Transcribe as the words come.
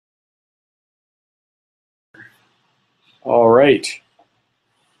All right.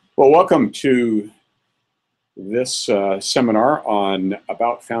 Well, welcome to this seminar on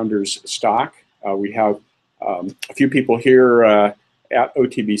About Founders Stock. We have a few people here at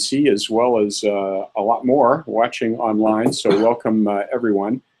OTBC, as well as a lot more watching online. So welcome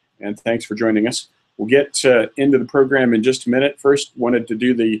everyone, and thanks for joining us. We'll get into the program in just a minute. First, wanted to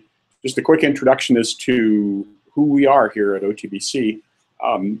do just a quick introduction as to who we are here at OTBC.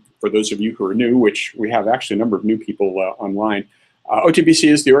 For those of you who are new, which we have actually a number of new people online, OTBC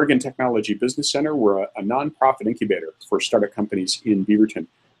is the Oregon Technology Business Center. We're a nonprofit incubator for startup companies in Beaverton.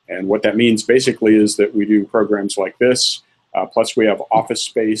 And what that means basically is that we do programs like this, plus we have office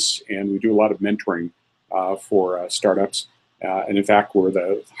space, and we do a lot of mentoring for startups. And in fact, we're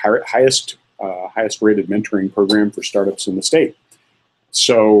the highest rated mentoring program for startups in the state.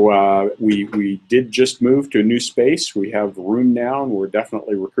 So we did just move to a new space. We have room now, and we're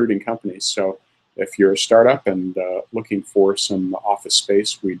definitely recruiting companies. So if you're a startup and looking for some office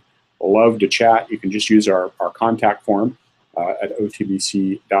space, we'd love to chat. You can just use our contact form at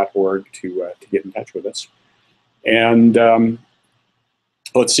otbc.org to get in touch with us. And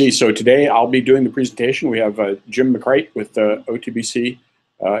let's see. So today I'll be doing the presentation. We have Jim McCrite with OTBC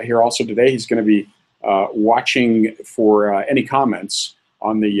here also today. He's going to be watching for any comments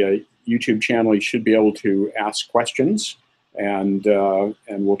on the YouTube channel. You should be able to ask questions, and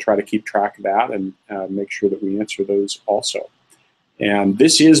we'll try to keep track of that and make sure that we answer those also. And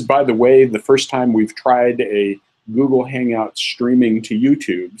this is, by the way, the first time we've tried a Google Hangout streaming to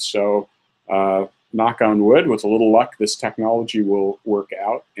YouTube. So knock on wood, with a little luck, this technology will work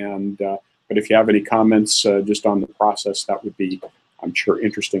out. And but if you have any comments just on the process, that would be, I'm sure,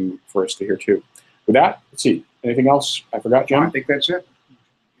 interesting for us to hear too. With that, let's see. Anything else I forgot, Jim? I think that's it.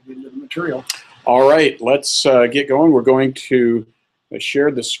 Get into the material. All right, let's get going. We're going to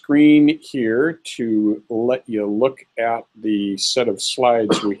share the screen here to let you look at the set of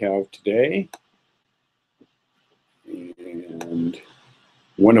slides we have today, and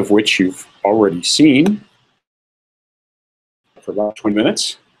one of which you've already seen for about 20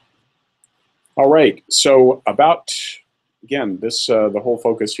 minutes. All right, so again, this the whole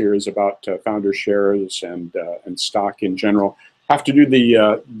focus here is about founder shares and stock in general. Have to do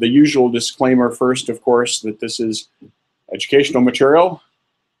the usual disclaimer first, of course, that this is educational material.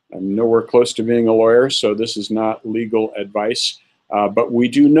 I'm nowhere close to being a lawyer, so this is not legal advice. But we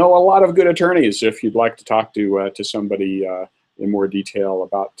do know a lot of good attorneys if you'd like to talk to somebody in more detail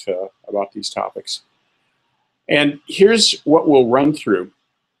about these topics. And here's what we'll run through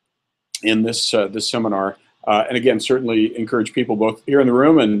in this seminar. And again, certainly encourage people both here in the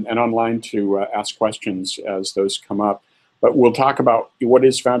room and online to ask questions as those come up. But we'll talk about what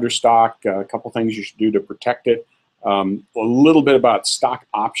is founder stock, a couple things you should do to protect it, a little bit about stock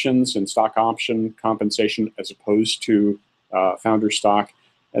options and stock option compensation as opposed to founder stock,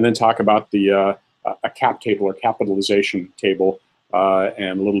 and then talk about a cap table or capitalization table,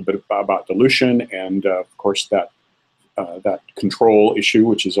 and a little bit about dilution, and of course that control issue,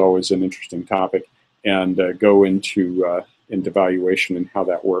 which is always an interesting topic, and go into valuation and how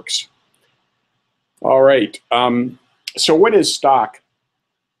that works. All right. So what is stock?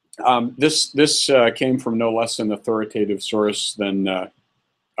 This came from no less an authoritative source than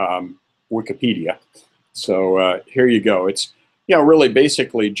Wikipedia. So here you go. It's really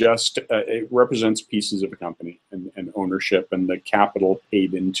basically just it represents pieces of a company and ownership and the capital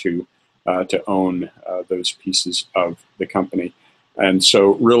paid into to own those pieces of the company. And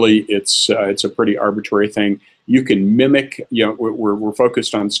so really it's a pretty arbitrary thing. You can mimic, we're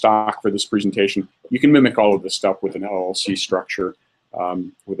focused on stock for this presentation. You can mimic all of this stuff with an LLC structure.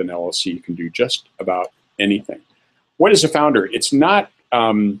 With an LLC, you can do just about anything. What is a founder? It's not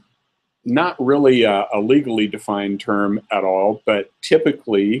really a legally defined term at all, but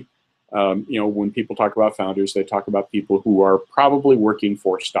typically, when people talk about founders, they talk about people who are probably working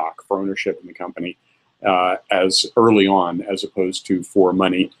for stock, for ownership in the company, as early on, as opposed to for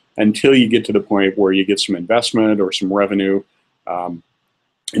money, until you get to the point where you get some investment or some revenue.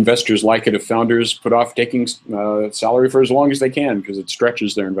 Investors like it if founders put off taking salary for as long as they can, because it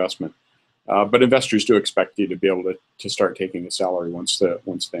stretches their investment. But investors do expect you to be able to start taking a salary once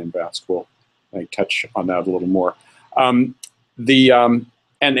they invest. We'll touch on that a little more. And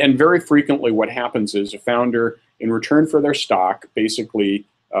very frequently what happens is a founder, in return for their stock, basically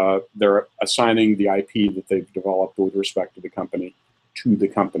they're assigning the IP that they've developed with respect to the company to the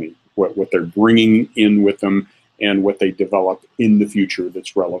company, what they're bringing in with them and what they develop in the future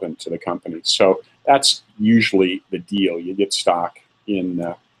that's relevant to the company. So that's usually the deal. You get stock in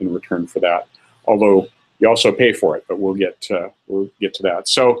return for that, although you also pay for it, but we'll get to that.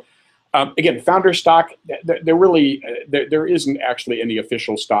 So Again, founder stock, there isn't actually any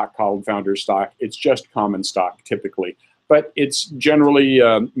official stock called founder stock. It's just common stock typically, but it's generally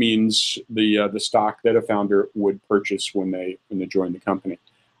means the stock that a founder would purchase when they join the company.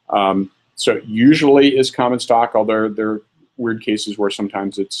 So it usually is common stock, although there are weird cases where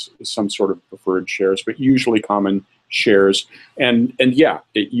sometimes it's some sort of preferred shares, but usually common shares. And yeah,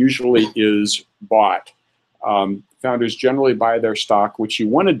 it usually is bought. Founders generally buy their stock, which you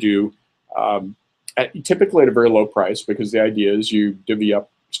want to do typically at a very low price, because the idea is you divvy up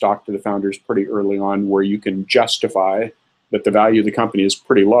stock to the founders pretty early on, where you can justify that the value of the company is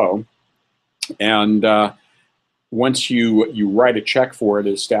pretty low. And once you write a check for it,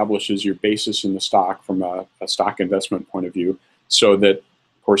 it establishes your basis in the stock from a stock investment point of view, so that,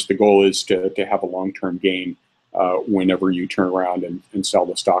 of course, the goal is to have a long-term gain whenever you turn around and sell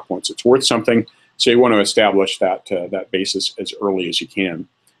the stock once it's worth something. So you want to establish that basis as early as you can,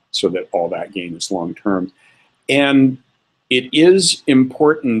 so that all that gain is long-term. And it is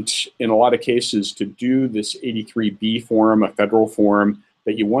important in a lot of cases to do this 83B form, a federal form,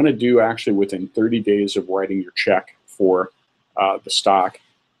 that you want to do actually within 30 days of writing your check for the stock,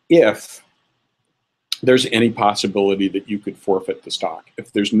 if there's any possibility that you could forfeit the stock.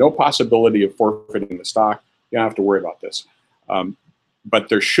 If there's no possibility of forfeiting the stock, you don't have to worry about this. But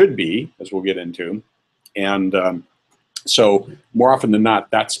there should be, as we'll get into. And so more often than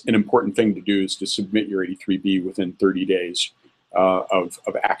not, that's an important thing to do, is to submit your 83B within 30 days of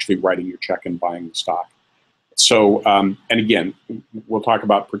actually writing your check and buying the stock. So, and again, we'll talk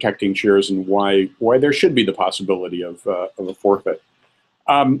about protecting shares and why there should be the possibility of a forfeit.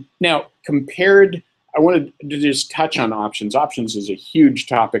 Now, I wanted to just touch on options. Options is a huge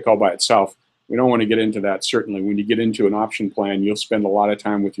topic all by itself. We don't want to get into that, certainly. When you get into an option plan, you'll spend a lot of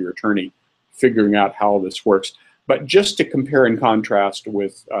time with your attorney figuring out how this works. But just to compare and contrast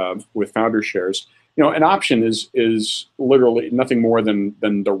with founder shares, an option is literally nothing more than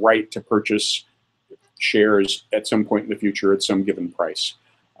the right to purchase shares at some point in the future at some given price.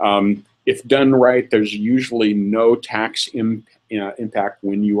 If done right, there's usually no tax impact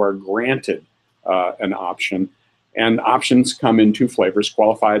when you are granted an option. And options come in two flavors: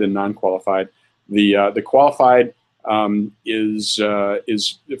 qualified and non-qualified. The qualified is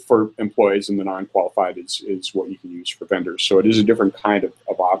for employees, and the non-qualified is what you can use for vendors. So it is a different kind of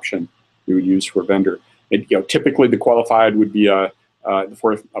option you would use for a vendor. Typically the qualified would be the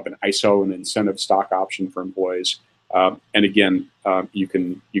form of an ISO, an incentive stock option for employees. And again, you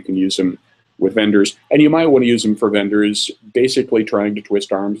can use them with vendors, and you might want to use them for vendors basically trying to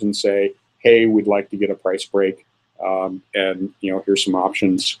twist arms and say, hey, we'd like to get a price break, and here's some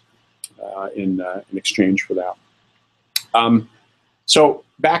options in exchange for that. So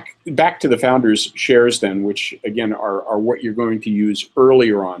back to the founders' shares then, which again are what you're going to use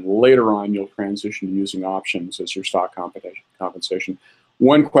earlier on. Later on, you'll transition to using options as your stock compensation.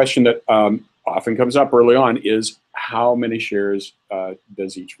 One question that often comes up early on is, how many shares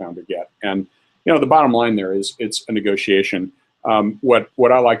does each founder get? And the bottom line there is it's a negotiation.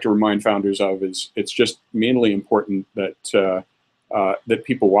 What I like to remind founders of is it's just mainly important that that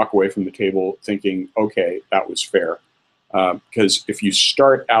people walk away from the table thinking, okay, that was fair. Because if you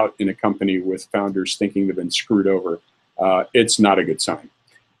start out in a company with founders thinking they've been screwed over, it's not a good sign.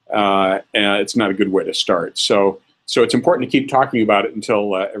 And it's not a good way to start. So it's important to keep talking about it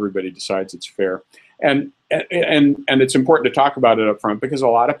until everybody decides it's fair. And it's important to talk about it up front, because a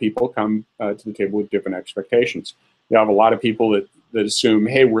lot of people come to the table with different expectations. You have a lot of people that assume,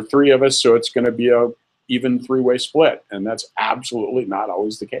 hey, we're three of us, so it's going to be a even three-way split, and that's absolutely not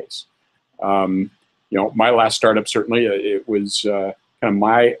always the case. My last startup, certainly, it was kind of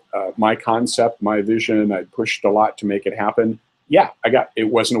my concept, my vision. I pushed a lot to make it happen. Yeah, it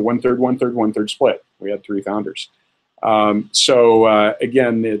wasn't a one-third split. We had three founders. So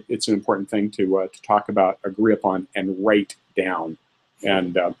again, it's an important thing to talk about, agree upon, and write down,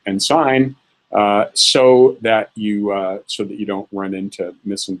 and sign, so that you don't run into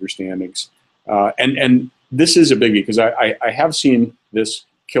misunderstandings. And this is a biggie, because I have seen this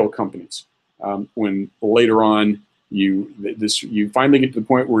kill companies. When later on you finally get to the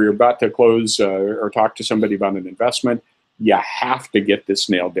point where you're about to close or talk to somebody about an investment, you have to get this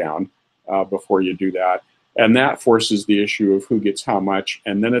nailed down before you do that. And that forces the issue of who gets how much,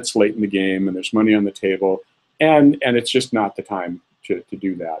 and then it's late in the game, and there's money on the table, and it's just not the time to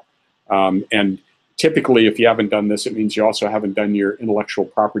do that. And typically, if you haven't done this, it means you also haven't done your intellectual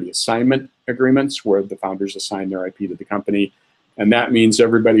property assignment agreements, where the founders assign their IP to the company. And that means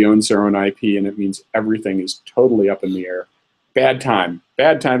everybody owns their own IP, and it means everything is totally up in the air. Bad time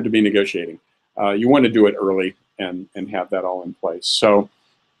to be negotiating. You want to do it early and have that all in place. So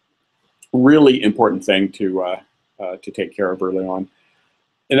really important thing to take care of early on.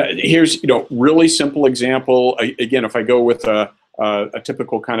 And here's, really simple example. Again, if I go with a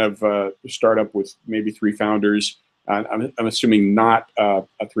typical kind of startup with maybe 3 founders, I'm assuming not a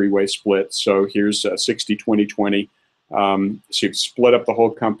 3-way split. So here's 60, 20, 20. So you've split up the whole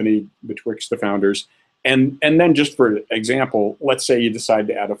company betwixt the founders. And then just for example, let's say you decide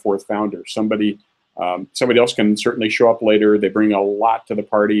to add a 4th founder. Somebody else can certainly show up later. They bring a lot to the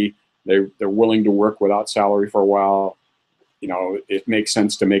party. They're willing to work without salary for a while. It makes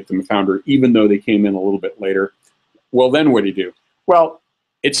sense to make them a founder, even though they came in a little bit later. Well, then what do you do? Well,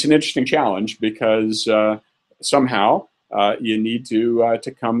 it's an interesting challenge because somehow you need to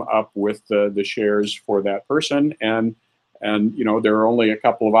come up with the shares for that person, and there are only a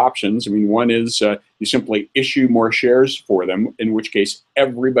couple of options. I mean, one is you simply issue more shares for them, in which case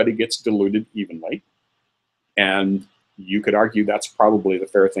everybody gets diluted evenly, and you could argue that's probably the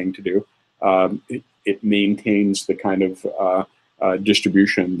fair thing to do. It maintains the kind of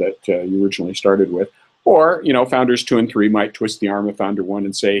distribution that you originally started with. Or, founders 2 and 3 might twist the arm of founder 1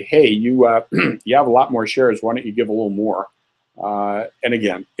 and say, hey, you you have a lot more shares. Why don't you give a little more? And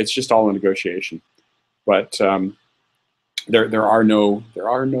again, it's just all a negotiation. But there are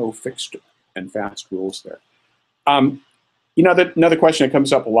no fixed and fast rules there. Another question that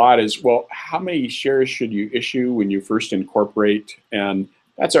comes up a lot is, well, how many shares should you issue when you first incorporate? And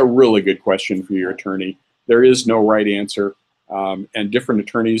that's a really good question for your attorney. There is no right answer, and different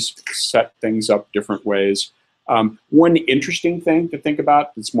attorneys set things up different ways. One interesting thing to think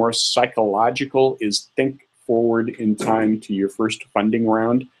about that's more psychological is think forward in time to your first funding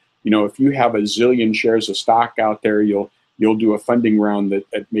round. If you have a zillion shares of stock out there, you'll do a funding round at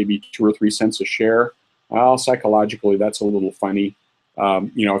maybe 2 or 3 cents a share. Well, psychologically, that's a little funny.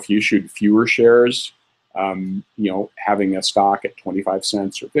 If you issued fewer shares, having a stock at 25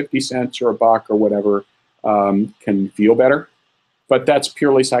 cents or 50 cents or $1 or whatever can feel better. But that's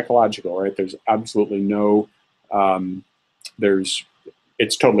purely psychological, right? There's absolutely no,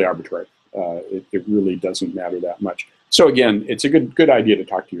 it's totally arbitrary. It really doesn't matter that much. So again, it's a good idea to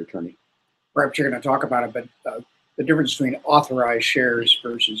talk to your attorney. Perhaps you're going to talk about it, but the difference between authorized shares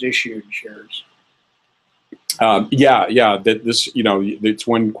versus issued shares. It's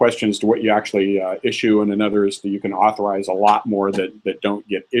one question as to what you actually issue, and another is that you can authorize a lot more that don't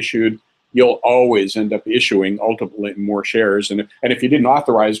get issued. You'll always end up issuing ultimately more shares, and if you didn't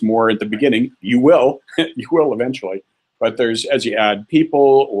authorize more at the beginning, you will eventually. But as you add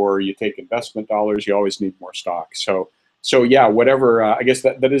people or you take investment dollars, you always need more stock. So yeah, whatever. I guess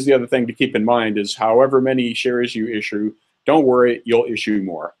that is the other thing to keep in mind is however many shares you issue, don't worry, you'll issue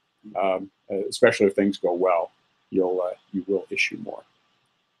more. Especially if things go well, you will issue more.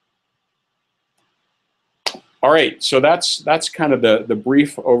 All right, so that's kind of the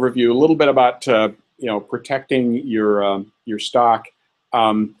brief overview. A little bit about protecting your stock.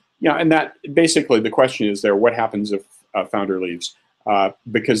 And that basically the question is there: what happens if a founder leaves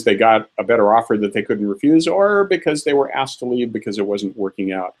because they got a better offer that they couldn't refuse, or because they were asked to leave because it wasn't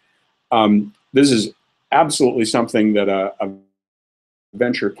working out? This is absolutely something that a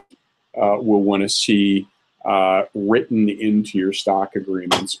venture will want to see written into your stock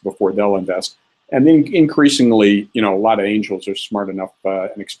agreements before they'll invest. And then increasingly, a lot of angels are smart enough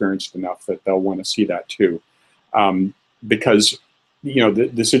and experienced enough that they'll want to see that too. Because,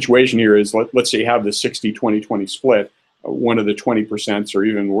 the situation here is, let's say you have the 60, 20, 20 split. One of the 20%, or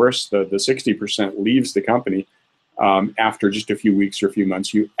even worse, the 60% leaves the company after just a few weeks or a few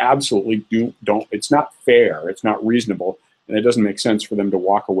months. You absolutely don't, it's not fair, it's not reasonable, and it doesn't make sense for them to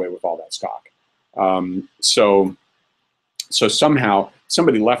walk away with all that stock. So somehow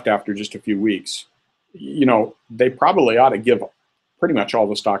somebody left after just a few weeks, they probably ought to give pretty much all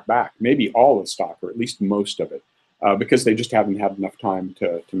the stock back, maybe all the stock, or at least most of it, because they just haven't had enough time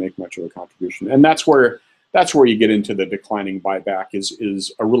to make much of a contribution. And that's where you get into the declining buyback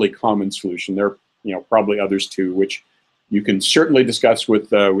is a really common solution. There are probably others too, which you can certainly discuss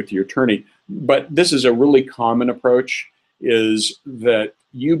with your attorney. But this is a really common approach, is that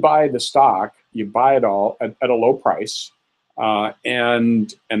you buy the stock, you buy it all at a low price,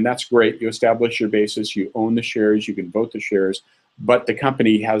 and that's great. You establish your basis, you own the shares, you can vote the shares, but the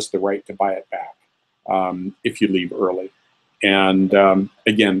company has the right to buy it back if you leave early. And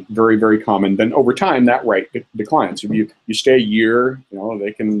again, very, very common. Then over time, that right declines. If you stay a year,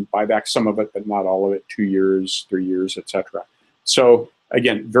 they can buy back some of it, but not all of it, 2 years, 3 years, etc. So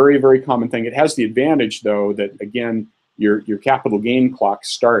again, very, very common thing. It has the advantage, though, that again, your capital gain clock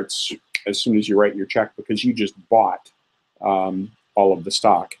starts as soon as you write your check because you just bought all of the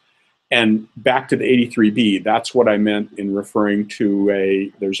stock. And back to the 83B, that's what I meant in referring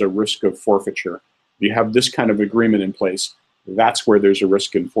to there's a risk of forfeiture. If you have this kind of agreement in place, that's where there's a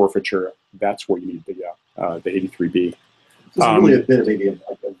risk in forfeiture. That's where you need the 83B. So it's really a bit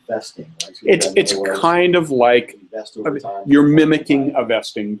of a vesting, right? So it's kind of like you're mimicking a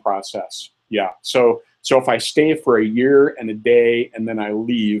vesting process. Yeah. So if I stay for a year and a day and then I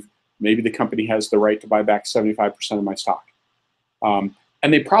leave, maybe the company has the right to buy back 75% of my stock.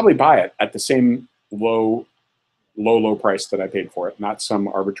 And they probably buy it at the same low price that I paid for it, not some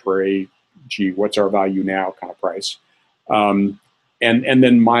arbitrary, gee, what's our value now kind of price. And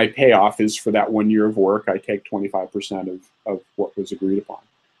then my payoff is for that 1 year of work, I take 25% of what was agreed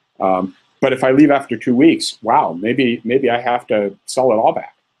upon. But if I leave after 2 weeks, wow, maybe I have to sell it all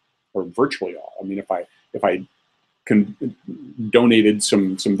back, or virtually all. I mean, if I donated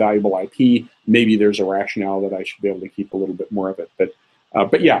some valuable IP, maybe there's a rationale that I should be able to keep a little bit more of it.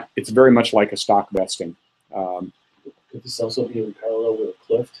 But yeah, it's very much like a stock vesting. Could this also be in parallel with a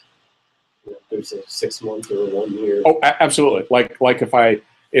cliff? You know, there's a 6 month or a 1 year. Oh, absolutely. Like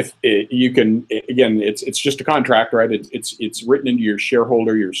if you can, again, it's just a contract, right? It's written into your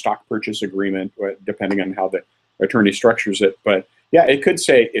shareholder, your stock purchase agreement, depending on how the attorney structures it. But yeah, it could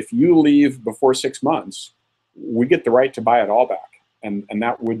say if you leave before 6 months, we get the right to buy it all back, and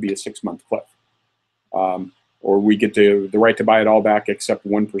that would be a 6 month cliff. Or we get the right to buy it all back except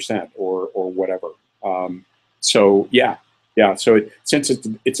 1% or whatever. So yeah. So since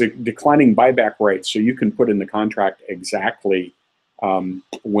it's a declining buyback right, so you can put in the contract exactly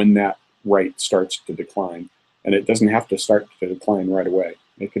when that right starts to decline, and it doesn't have to start to decline right away.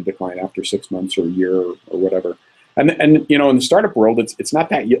 It could decline after 6 months or a year or whatever. And you know, in the startup world, it's not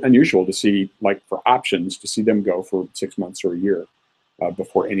that unusual to see, like for options, to see them go for 6 months or a year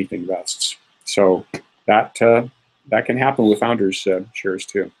before anything vests. So that can happen with founders' shares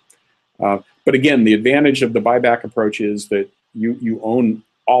too. But again, the advantage of the buyback approach is that you own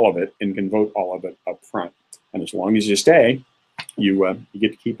all of it and can vote all of it up front. And as long as you stay, you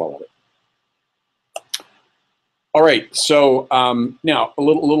get to keep all of it. All right, so now a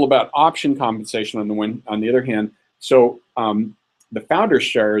little about option compensation on the other hand. So the founder's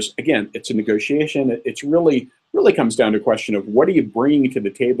shares, again, it's a negotiation. It's really comes down to a question of what are you bringing to the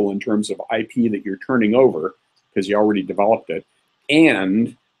table in terms of IP that you're turning over, because you already developed it,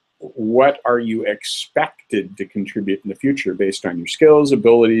 and what are you expected to contribute in the future based on your skills,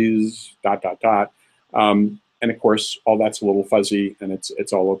 abilities, ... And of course, all that's a little fuzzy, and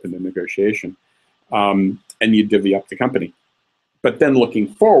it's all open to negotiation. And you divvy up the company. But then looking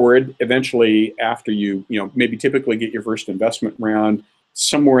forward, eventually after you maybe typically get your first investment round,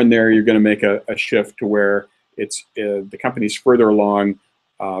 somewhere in there you're going to make a shift to where it's the company's further along,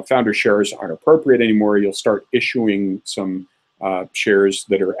 founder shares aren't appropriate anymore. You'll start issuing some shares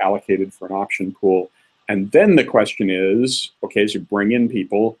that are allocated for an option pool. And then the question is, okay, as you bring in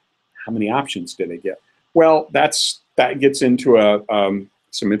people, how many options do they get? Well, that gets into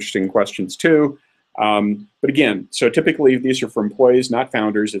some interesting questions too. But again, so typically these are for employees, not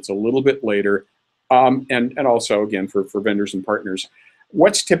founders. It's a little bit later. And also, again, for vendors and partners.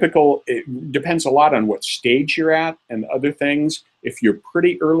 What's typical, it depends a lot on what stage you're at and other things. If you're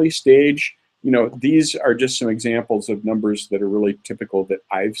pretty early stage, these are just some examples of numbers that are really typical that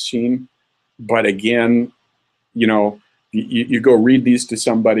I've seen. But again, you go read these to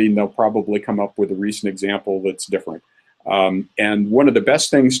somebody and they'll probably come up with a recent example that's different. And one of the best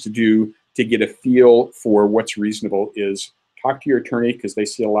things to do to get a feel for what's reasonable is talk to your attorney, because they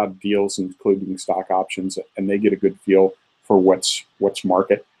see a lot of deals, including stock options, and they get a good feel for what's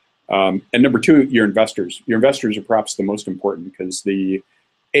market. And number two, your investors. Your investors are perhaps the most important, because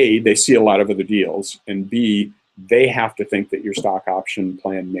A, they see a lot of other deals, and B, they have to think that your stock option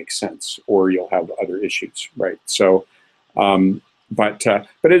plan makes sense, or you'll have other issues, right? So, but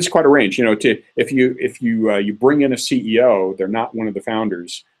it's quite a range. If you bring in a CEO, they're not one of the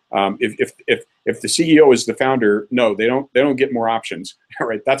founders. If the CEO is the founder, no, they don't get more options,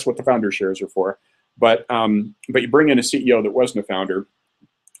 right? That's what the founder shares are for. But you bring in a CEO that wasn't a founder,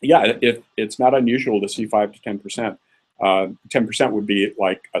 yeah, it's not unusual to see 5 to 10%. 10% would be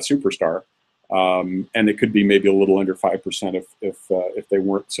like a superstar, and it could be maybe a little under 5% if they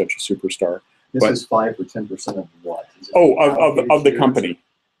weren't such a superstar. This is 5 or 10% of what? Of the company.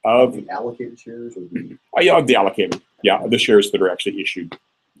 Of the allocated shares? Or yeah, of the allocated. Yeah, the shares that are actually issued.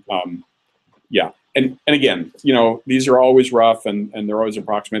 Yeah, and again, these are always rough and they're always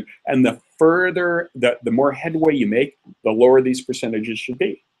approximate. And the further, the more headway you make, the lower these percentages should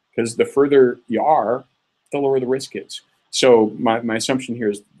be, because the further you are, the lower the risk is. So my assumption here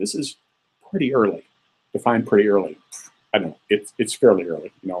is this is pretty early, defined pretty early. I don't know, it's fairly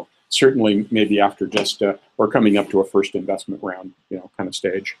early, certainly maybe after just or coming up to a first investment round, kind of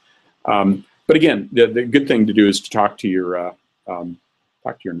stage. But again, the good thing to do is to talk to your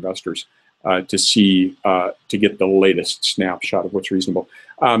investors to see to get the latest snapshot of what's reasonable.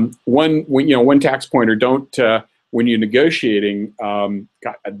 One tax pointer: don't when you're negotiating.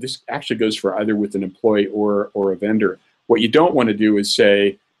 This actually goes for either with an employee or a vendor. What you don't want to do is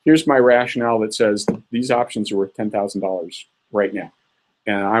say, here's my rationale that says these options are worth $10,000 right now,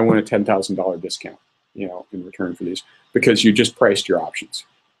 and I want a $10,000 discount, in return for these, because you just priced your options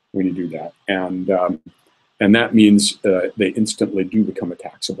when you do that, and that means they instantly do become a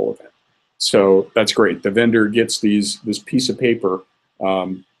taxable event. So that's great. The vendor gets this piece of paper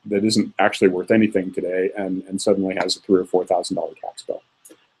that isn't actually worth anything today, and suddenly has a $3,000 or $4,000 tax bill.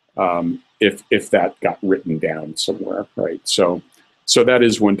 If that got written down somewhere, right? So that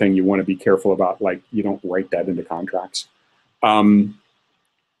is one thing you want to be careful about. Like, you don't write that into contracts.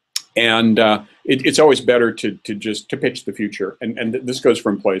 It's always better to just pitch the future. And this goes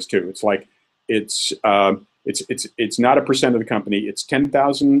for employees too. It's like it's not a percent of the company. It's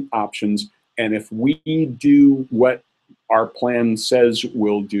 10,000 options, and if we do what our plan says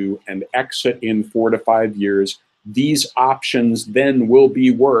we'll do and exit in 4 to 5 years, these options then will be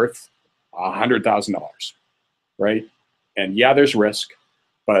worth $100,000, right? And yeah, there's risk,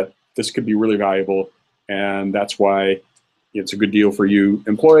 but this could be really valuable, and that's why it's a good deal for you,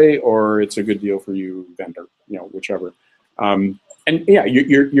 employee, or it's a good deal for you, vendor, whichever. And yeah,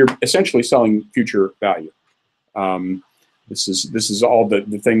 you're essentially selling future value. This is all the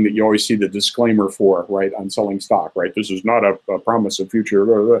thing that you always see the disclaimer for, right, on selling stock, right? This is not a promise of future.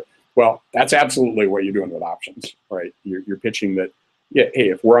 Blah, blah, blah. Well, that's absolutely what you're doing with options, right? You're pitching that, yeah, hey,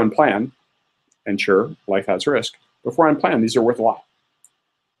 if we're on plan, and sure, life has risk, but if we're on plan, these are worth a lot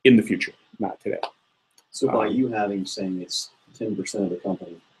in the future, not today. So by you saying it's 10% of the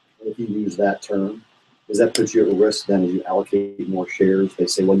company, if you use that term, does that put you at risk then as you allocate more shares? They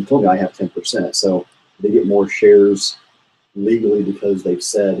say, well, you told me I have 10%, so they get more shares legally because they've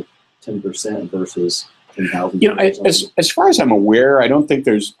said 10% versus 10,000. As far as I'm aware, I don't think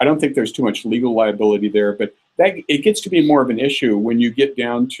there's too much legal liability there, but it gets to be more of an issue when you get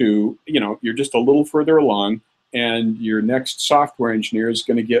down to, you're just a little further along, and your next software engineer is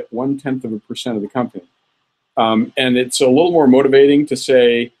going to get 0.1% of the company. And it's a little more motivating to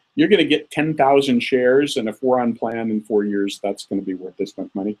say, you're going to get 10,000 shares, and if we're on plan in 4 years, that's going to be worth this much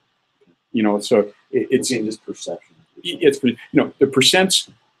money. So it's just perception. It's, the percents,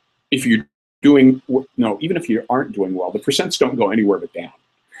 if you're doing, even if you aren't doing well, the percents don't go anywhere but down.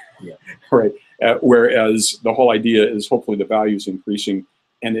 Yeah. Right. Whereas the whole idea is hopefully the value is increasing,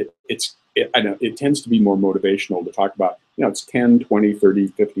 and it tends to be more motivational to talk about, it's 10, 20, 30,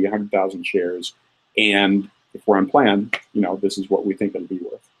 50, 100,000 shares. And if we're on plan, this is what we think it'll be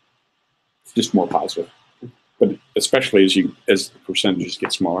worth. It's just more positive, but especially as the percentages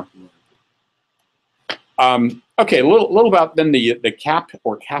get smaller. Okay, a little about then the cap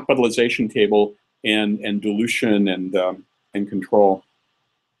or capitalization table and dilution and control.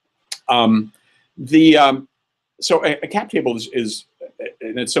 So a cap table is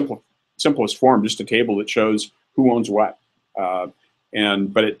in its simplest form just a table that shows who owns what,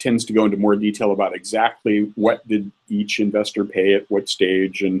 but it tends to go into more detail about exactly what did each investor pay at what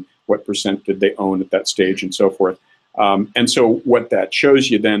stage and what percent did they own at that stage and so forth. And so what that shows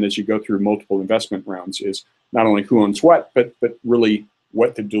you then as you go through multiple investment rounds is not only who owns what, but really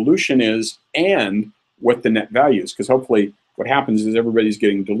what the dilution is and what the net value is. Because hopefully what happens is everybody's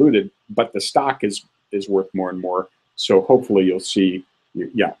getting diluted, but the stock is worth more and more. So hopefully you'll see,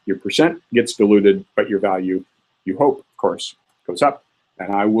 your percent gets diluted, but your value, you hope, of course, goes up.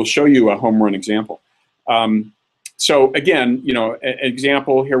 And I will show you a home run example. So again, an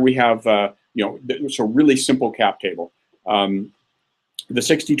example here we have, so really simple cap table. The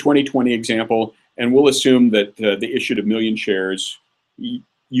 60-20-20 example, and we'll assume that they issued 1 million shares.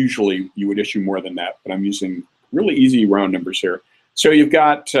 Usually you would issue more than that, but I'm using really easy round numbers here. So you've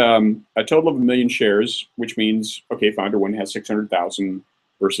got a total of 1 million shares, which means, okay, founder 1 has 600,000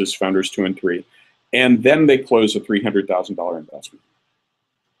 versus founders 2 and 3. And then they close a $300,000 investment.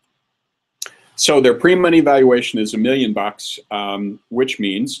 So their pre-money valuation is $1 million, which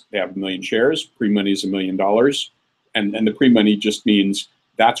means they have 1 million shares. Pre-money is $1 million. And the pre-money just means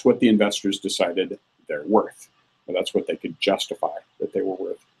that's what the investors decided they're worth. Or that's what they could justify that they were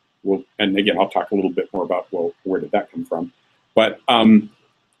worth. Well, and again, I'll talk a little bit more about, well, where did that come from? But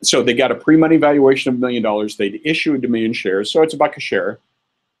so they got a pre-money valuation of $1 million. They'd issued 1 million shares, so it's $1 a share.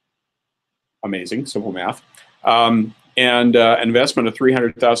 Amazing, simple math. And an investment of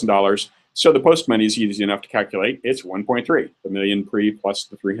 $300,000. So the post money is easy enough to calculate. It's 1.3, the million pre plus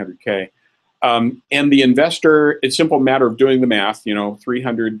the 300K. And the investor, it's a simple matter of doing the math,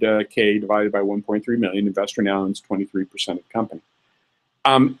 300K divided by 1.3 million, investor now owns 23% of the company.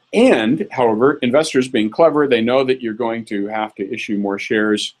 And, however, investors being clever, they know that you're going to have to issue more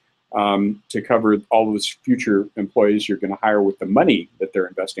shares to cover all those future employees you're going to hire with the money that they're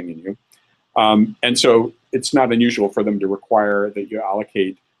investing in you. And so it's not unusual for them to require that you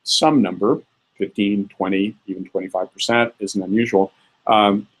allocate some number, 15, 20, even 25% isn't unusual,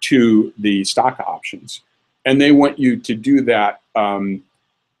 to the stock options. And they want you to do that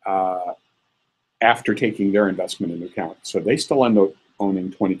after taking their investment into account. So they still end up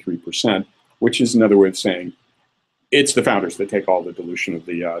owning 23%, which is another way of saying it's the founders that take all the dilution of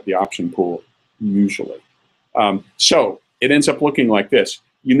the option pool, usually. So it ends up looking like this.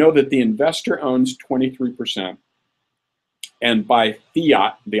 You know that the investor owns 23%, and by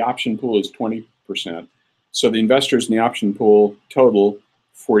fiat, the option pool is 20%. So the investors in the option pool total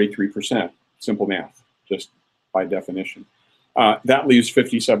 43%. Simple math, just by definition. That leaves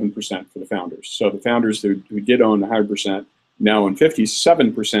 57% for the founders. So the founders who did own 100% now own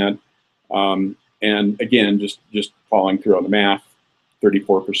 57%. And again, just following through on the math,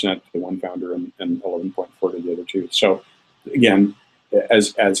 34% to the one founder and 11.4 to the other two. So again,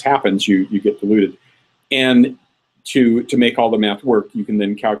 as happens, you get diluted. And to make all the math work, you can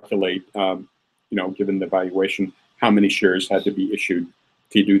then calculate, given the valuation, how many shares had to be issued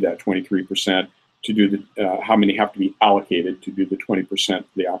to do that 23%, to do the how many have to be allocated to do the 20% of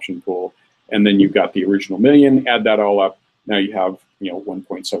the option pool, and then you've got the original million. Add that all up. Now you have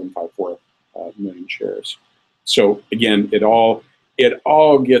 1.754 million shares. So again, it all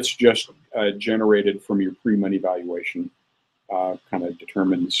gets just generated from your pre-money valuation. Kind of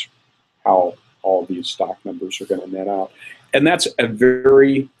determines how all these stock numbers are going to net out, and that's a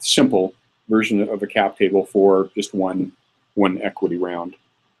very simple version of a cap table for just one equity round.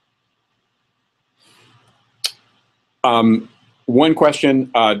 One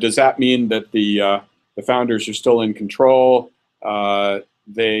question: does that mean that the founders are still in control?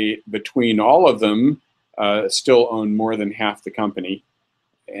 They, between all of them, still own more than half the company,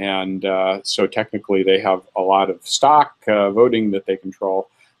 and so technically they have a lot of stock voting that they control.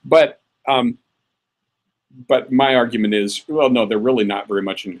 But my argument is, well, no, they're really not very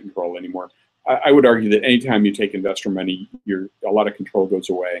much in control anymore. I would argue that anytime you take investor money, a lot of control goes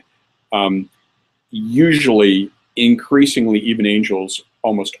away. Usually, increasingly, even angels,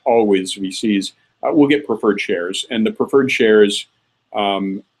 almost always VCs, will get preferred shares, and the preferred shares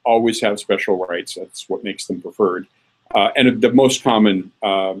always have special rights. That's what makes them preferred. And the most common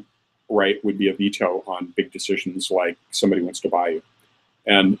right would be a veto on big decisions, like somebody wants to buy you,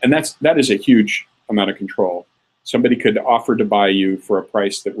 and that is a huge amount of control. Somebody could offer to buy you for a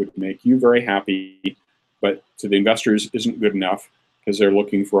price that would make you very happy, but to the investors isn't good enough because they're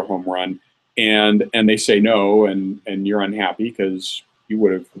looking for a home run, and they say no, and you're unhappy because you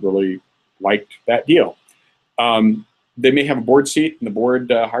would have really liked that deal. They may have a board seat, and the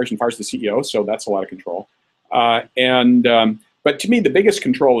board hires and fires the CEO, so that's a lot of control. But to me, the biggest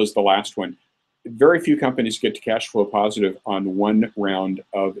control is the last one. Very few companies get to cash flow positive on one round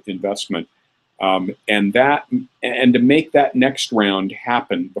of investment. And to make that next round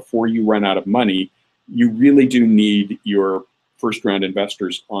happen before you run out of money, you really do need your first round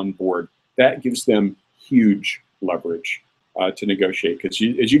investors on board. That gives them huge leverage to negotiate, because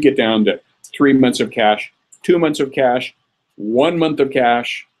as you get down to 3 months of cash, 2 months of cash, 1 month of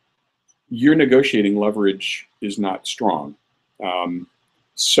cash, your negotiating leverage is not strong.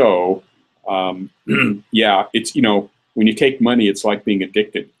 Yeah, it's, when you take money, it's like being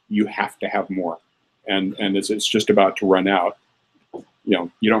addicted. You have to have more, and as it's just about to run out, you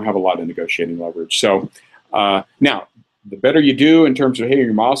don't have a lot of negotiating leverage. So now, the better you do in terms of hitting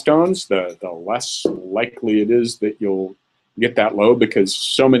your milestones, the less likely it is that you'll get that low, because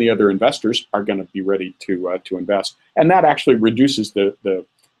so many other investors are going to be ready to invest, and that actually reduces the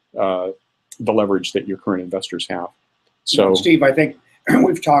leverage that your current investors have. So, Steve, I think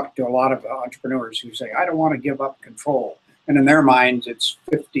we've talked to a lot of entrepreneurs who say, I don't want to give up control. And in their minds, it's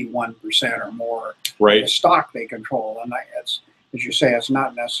 51% or more right. of the stock they control. And as you say, it's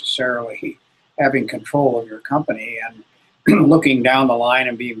not necessarily having control of your company. And looking down the line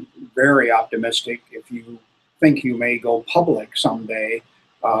and being very optimistic, if you think you may go public someday,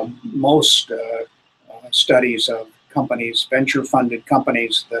 most studies of companies, venture-funded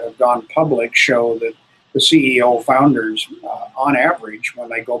companies that have gone public, show that the CEO founders, on average, when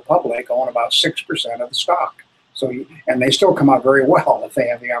they go public, own about 6% of the stock. So, and they still come out very well if they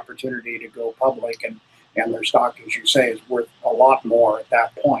have the opportunity to go public and and their stock, as you say, is worth a lot more at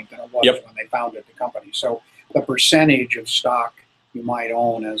that point than it was Yep. when they founded the company. So the percentage of stock you might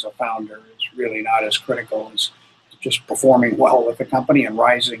own as a founder is really not as critical as just performing well with the company and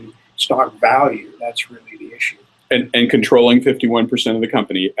rising stock value. That's really the issue. And controlling 51% of the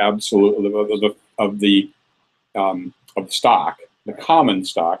company, absolutely, of the stock, the common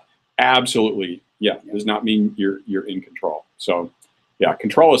stock, absolutely, yeah, does not mean you're in control. So, yeah,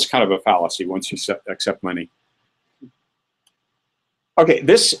 control is kind of a fallacy once you accept money. Okay,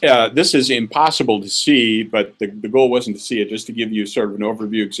 this is impossible to see, but the goal wasn't to see it, just to give you sort of an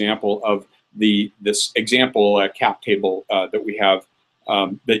overview example of this example cap table that we have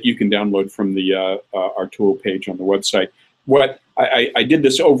that you can download from the our tool page on the website. What I did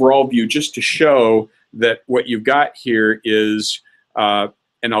this overall view just to show that what you've got here is,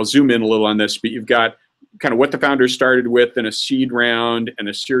 and I'll zoom in a little on this, but you've got kind of what the founders started with in a seed round and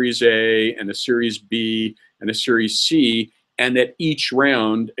a Series A and a Series B and a Series C, and at each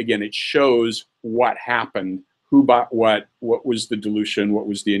round, again, it shows what happened, who bought what was the dilution, what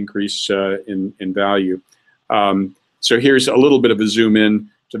was the increase in value. So here's a little bit of a zoom in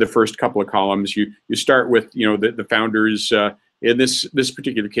to the first couple of columns. You start with the founders. In this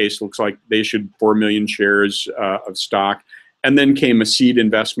particular case, looks like they issued 4 million shares of stock, and then came a seed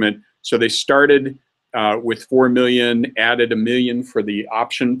investment. So they started with 4 million, added 1 million for the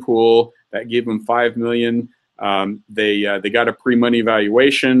option pool. That gave them 5 million. They got a pre-money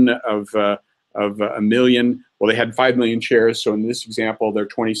valuation of 1 million. Well, they had 5 million shares, so in this example, they're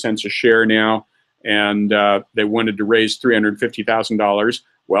 20 cents a share now, and they wanted to raise $350,000.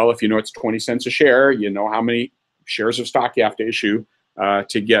 Well, if you know it's 20 cents a share, you know how many shares of stock you have to issue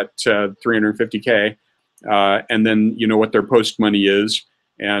to get 350K, and then you know what their post money is,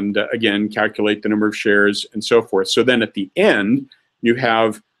 and again, calculate the number of shares and so forth. So then at the end, you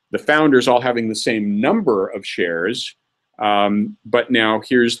have the founders all having the same number of shares, but now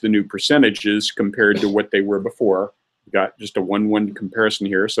here's the new percentages compared to what they were before. We've got just a 1-1 comparison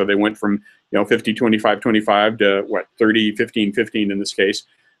here. So they went from 50, 25, 25 to what, 30, 15, 15 in this case.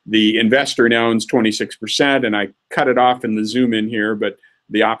 The investor now owns 26%, and I cut it off in the zoom in here, but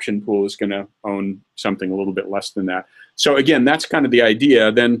the option pool is going to own something a little bit less than that. So again, that's kind of the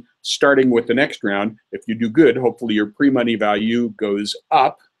idea. Then starting with the next round, if you do good, hopefully your pre-money value goes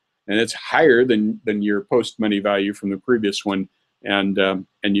up, and it's higher than your post-money value from the previous one, and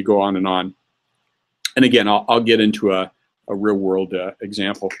you go on and on. And again, I'll get into a real-world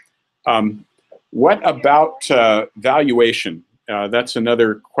example. What about valuation? That's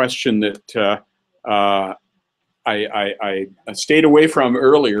another question that I stayed away from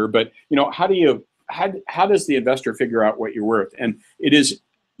earlier. But how does the investor figure out what you're worth? And it is,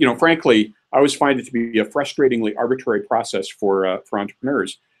 frankly, I always find it to be a frustratingly arbitrary process for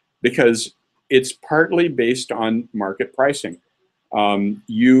entrepreneurs, because it's partly based on market pricing.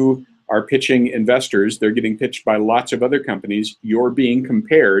 You are pitching investors, they're getting pitched by lots of other companies. You're being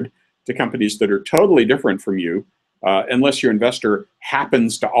compared to companies that are totally different from you, unless your investor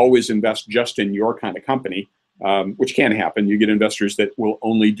happens to always invest just in your kind of company, which can happen. You get investors that will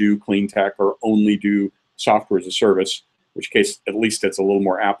only do clean tech or only do software as a service, in which case at least it's a little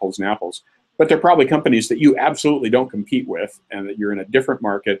more apples and apples. But they're probably companies that you absolutely don't compete with, and that you're in a different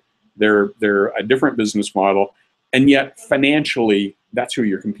market. They're a different business model, and yet financially, that's who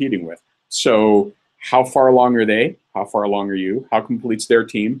you're competing with. So how far along are they? How far along are you? How completes their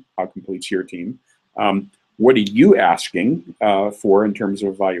team? How completes your team? What are you asking for in terms of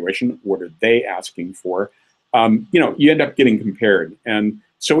evaluation? What are they asking for? You end up getting compared. And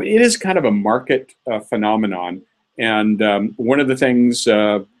so it is kind of a market phenomenon. And one of the things,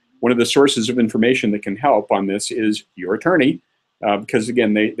 one of the sources of information that can help on this is your attorney, because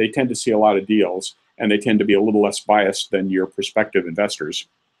again, they tend to see a lot of deals, and they tend to be a little less biased than your prospective investors.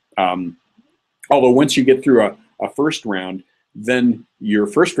 Although once you get through a first round, then your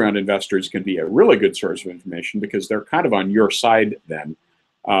first round investors can be a really good source of information, because they're kind of on your side then,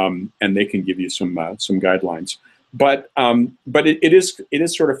 and they can give you some guidelines. But it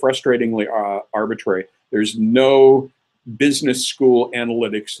is sort of frustratingly arbitrary. There's no business school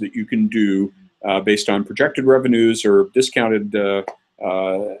analytics that you can do based on projected revenues or discounted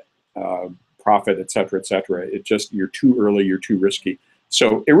profit, et cetera, et cetera. It just, you're too early, you're too risky.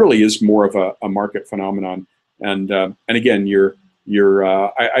 So it really is more of a market phenomenon. And again,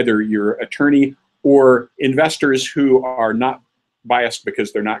 either your attorney or investors who are not biased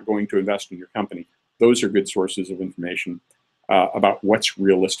because they're not going to invest in your company. Those are good sources of information about what's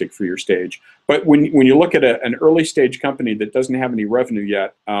realistic for your stage. But when you look at an early stage company that doesn't have any revenue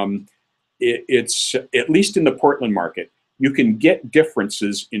yet, it's, at least in the Portland market, you can get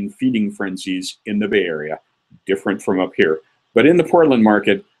differences in feeding frenzies in the Bay Area, different from up here. But in the Portland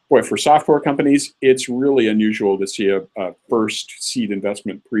market, boy, for software companies, it's really unusual to see a first seed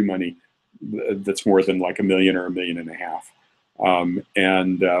investment pre-money that's more than like $1 million or $1.5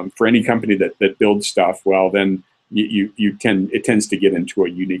 million. For any company that builds stuff, well, then it tends to get into a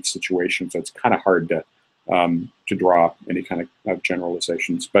unique situation. So it's kind of hard to draw any kind of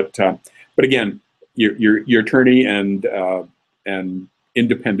generalizations. But again, your attorney and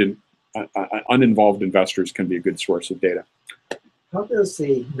independent, uninvolved investors can be a good source of data. How does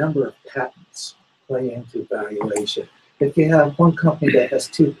the number of patents play into valuation? If you have one company that has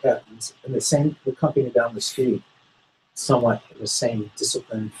 2 patents and the company down the street, somewhat in the same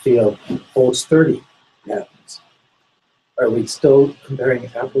discipline field, holds 30 patents, are we still comparing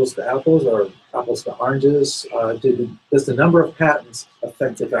apples to apples or apples to oranges? Does the number of patents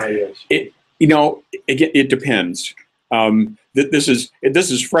affect the valuation? Again, it depends. This is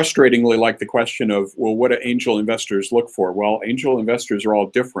frustratingly like the question of, well, what do angel investors look for? Well, angel investors are all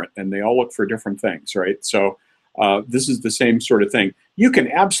different, and they all look for different things, right? So this is the same sort of thing. You can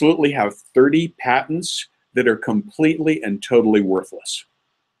absolutely have 30 patents that are completely and totally worthless,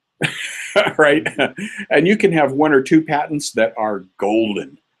 right? And you can have 1 or 2 patents that are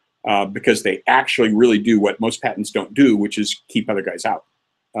golden because they actually really do what most patents don't do, which is keep other guys out.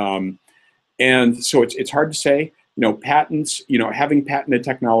 And so it's hard to say. Patents, having patented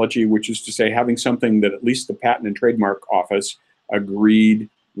technology, which is to say having something that at least the Patent and Trademark Office agreed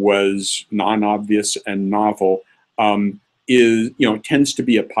was non-obvious and novel, tends to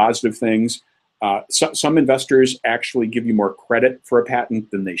be a positive thing. Some investors actually give you more credit for a patent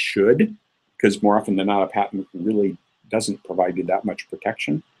than they should, because more often than not, a patent really doesn't provide you that much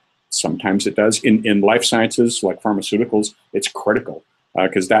protection. Sometimes it does. In life sciences, like pharmaceuticals, it's critical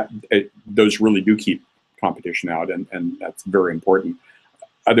because those really do keep competition out, and that's very important.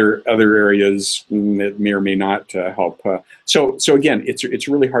 Other areas that may or may not help. So again, it's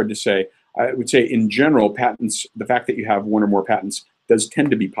really hard to say. I would say in general, patents, the fact that you have 1 or more patents does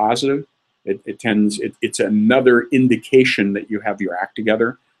tend to be positive. It's another indication that you have your act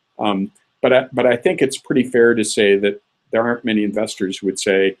together. But I think it's pretty fair to say that there aren't many investors who would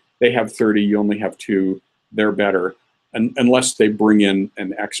say they have 30, you only have 2, they're better. Unless they bring in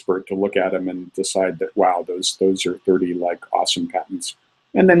an expert to look at them and decide that, wow, those are 30 like awesome patents.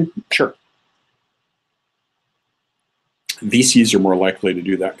 And then, sure. VCs are more likely to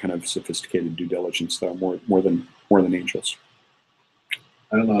do that kind of sophisticated due diligence, though, more than angels.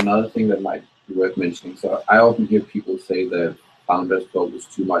 I don't know, another thing that might be worth mentioning. So I often hear people say that founders focus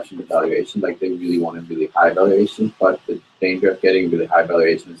too much on the valuation, like they really want a really high valuation, but the danger of getting a really high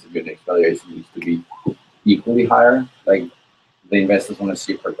valuation is that your next valuation needs to be equally higher. Like the investors want to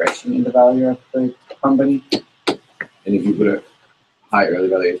see progression in the value of the company, and if you put a high early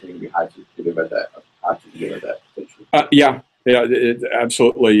valuation, it can be hard to deliver that. Yeah, it's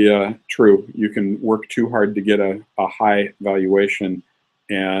absolutely true. You can work too hard to get a high valuation,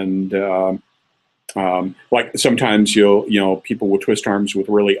 and like sometimes people will twist arms with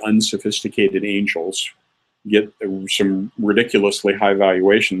really unsophisticated angels, get some ridiculously high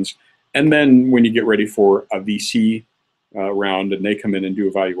valuations. And then when you get ready for a VC round and they come in and do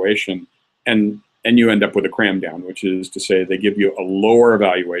evaluation, and you end up with a cram down, which is to say they give you a lower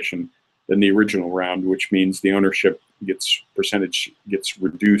valuation than the original round, which means the ownership percentage gets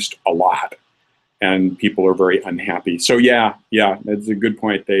reduced a lot, and people are very unhappy. So yeah, that's a good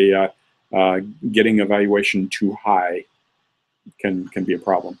point. They getting a valuation too high can be a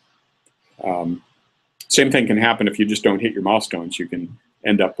problem. Same thing can happen if you just don't hit your milestones. You can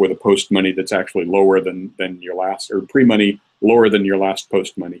end up with a post money that's actually lower than your last, or pre-money lower than your last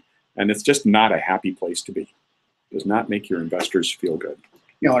post money. And it's just not a happy place to be. It does not make your investors feel good.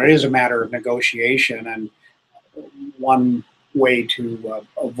 It is a matter of negotiation, and one way to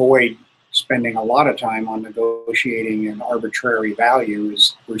avoid spending a lot of time on negotiating an arbitrary value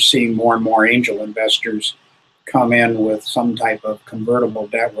is we're seeing more and more angel investors come in with some type of convertible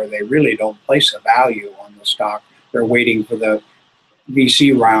debt where they really don't place a value on the stock. They're waiting for the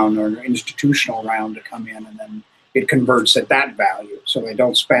VC round or institutional round to come in, and then it converts at that value. So they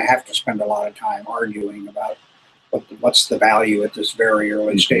don't have to spend a lot of time arguing about what's the value at this very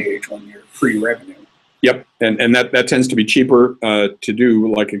early stage when you're pre-revenue. Yep, and that tends to be cheaper to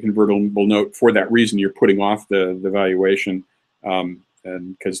do, like a convertible note. For that reason, you're putting off the valuation, and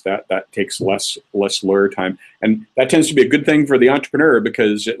because that takes less lawyer time, and that tends to be a good thing for the entrepreneur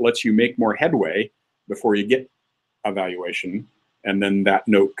because it lets you make more headway before you get a valuation. And then that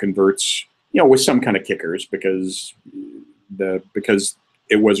note converts, with some kind of kickers because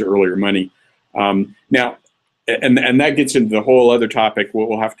it was earlier money. Now, and that gets into the whole other topic.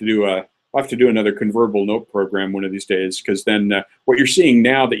 We'll have to do another convertible note program one of these days, because then what you're seeing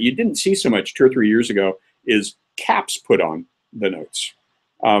now that you didn't see so much 2 or 3 years ago is caps put on the notes,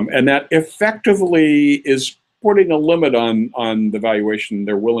 and that effectively is putting a limit on the valuation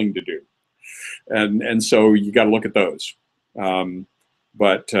they're willing to do, and so you got to look at those.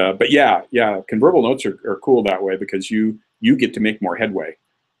 But yeah, convertible notes are cool that way, because you get to make more headway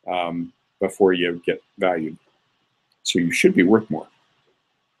before you get valued. So you should be worth more.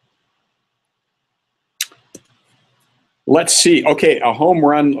 Let's see. Okay, a home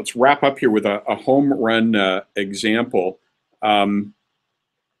run. Let's wrap up here with a home run example.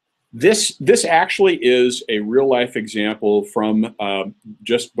 This actually is a real life example from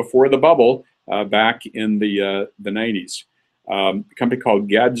just before the bubble, back in the 90s. A company called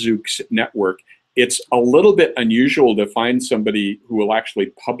Gadzooks Network. It's a little bit unusual to find somebody who will actually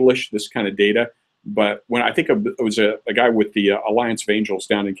publish this kind of data. But when I think it was a guy with the Alliance of Angels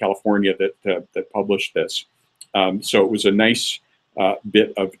down in California that published this. So it was a nice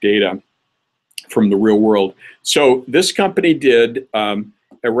bit of data from the real world. So this company did,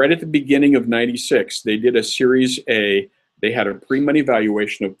 right at the beginning of '96, they did a Series A. They had a pre-money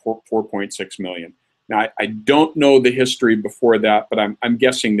valuation of 4.6 million. Now, I don't know the history before that, but I'm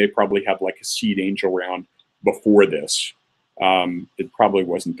guessing they probably had like a seed angel round before this. It probably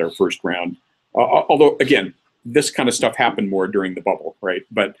wasn't their first round. Although, again, this kind of stuff happened more during the bubble, right?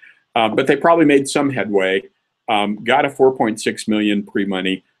 But they probably made some headway, got a 4.6 million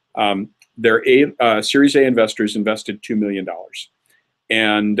pre-money. Their Series A investors invested $2 million.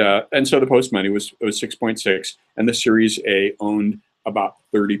 And so the post-money was 6.6, and the Series A owned about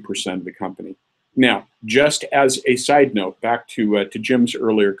 30% of the company. Now, just as a side note, back to Jim's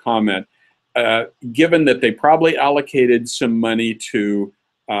earlier comment, given that they probably allocated some money to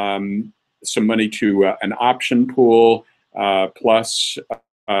an option pool, plus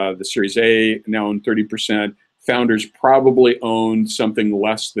the Series A now owned 30%. Founders probably owned something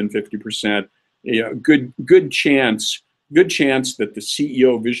less than 50%. You know, good chance that the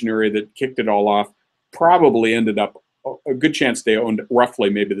CEO visionary that kicked it all off probably ended up, a good chance they owned roughly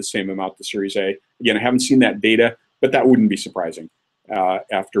maybe the same amount the Series A. Again, I haven't seen that data, but that wouldn't be surprising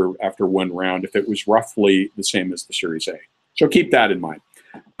after one round if it was roughly the same as the Series A. So keep that in mind.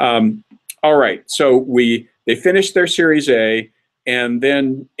 All right, so they finished their Series A, and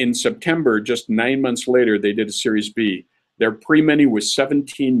then in September, just 9 months later, they did a Series B. Their pre-money was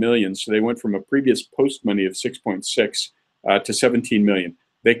 17 million, so they went from a previous post-money of 6.6 to 17 million.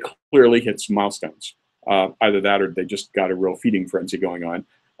 They clearly hit some milestones. Either that or they just got a real feeding frenzy going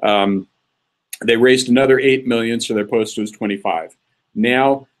on. They raised another 8 million, so their post was 25.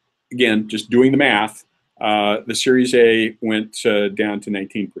 Now, again, just doing the math, the Series A went down to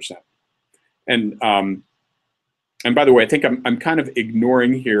 19%. And by the way, I think I'm kind of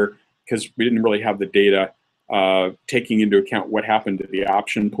ignoring here, because we didn't really have the data taking into account what happened to the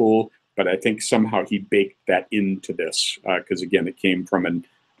option pool, but I think somehow he baked that into this, because again, it came from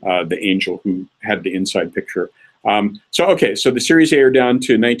the angel who had the inside picture. So the Series A are down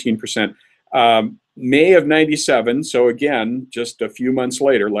to 19%. May of '97, so again, just a few months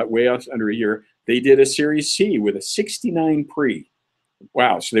later, way under a year, they did a Series C with a 69 pre.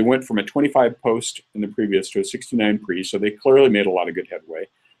 Wow, so they went from a 25 post in the previous to a 69 pre, so they clearly made a lot of good headway.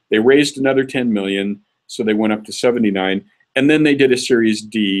 They raised another 10 million, so they went up to 79, and then they did a Series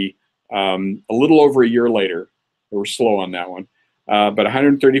D a little over a year later. They were slow on that one, but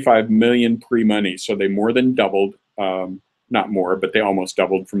 135 million pre-money, so they more than doubled, not more, but they almost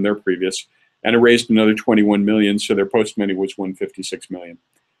doubled from their previous, and it raised another 21 million, so their post-money was 156 million.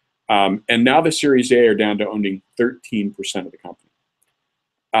 And now the Series A are down to owning 13% of the company.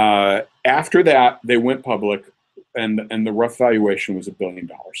 After that, they went public, and the rough valuation was $1 billion.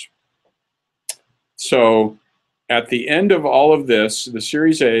 So at the end of all of this, the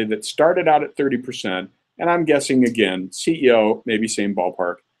Series A that started out at 30%, and I'm guessing again, CEO, maybe same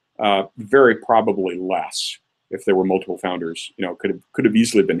ballpark, very probably less if there were multiple founders, you know, could have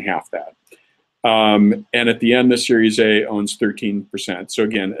easily been half that. And at the end, the Series A owns 13%. So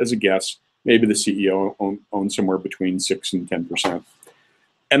again, as a guess, maybe the CEO owns somewhere between 6 and 10%.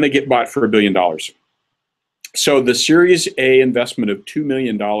 And they get bought for $1 billion. So the Series A investment of $2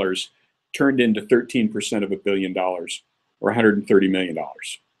 million turned into 13% of $1 billion, or $130 million.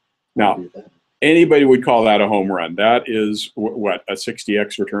 Now, anybody would call that a home run. That is what, a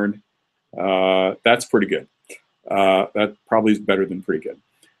 60x return? That's pretty good. That probably is better than pretty good.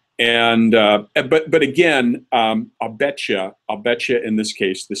 And but again, I'll bet you in this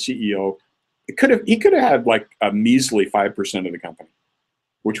case, the CEO, he could have had like a measly 5% of the company.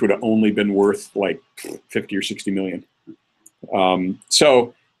 which would have only been worth like 50 or 60 million.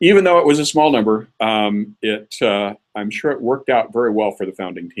 So even though it was a small number, I'm sure it worked out very well for the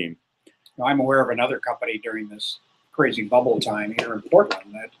founding team. I'm aware of another company during this crazy bubble time here in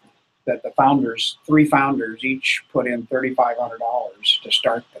Portland that the founders, 3 founders, each put in $3,500 to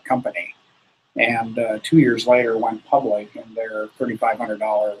start the company, and 2 years later went public, and their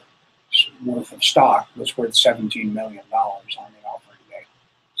 $3,500 worth of stock was worth $17 million on the offering day.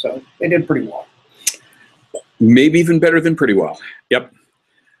 So they did pretty well. Maybe even better than pretty well. Yep.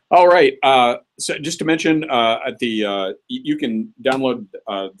 All right. So just to mention, you can download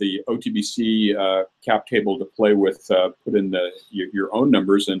the OTBC cap table to play with. Put in your own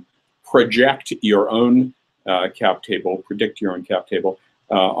numbers and project your own cap table. Predict your own cap table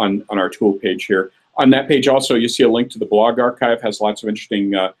on our tool page here. On that page, also, you see a link to the blog archive. Has lots of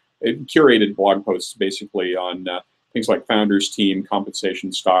interesting curated blog posts, basically on things like founders team,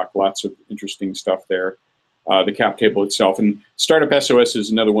 compensation, stock. Lots of interesting stuff there. The cap table itself, and Startup SOS is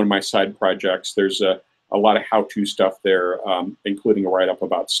another one of my side projects. There's a lot of how-to stuff there, including a write-up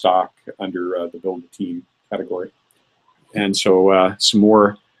about stock under the build a team category. And so some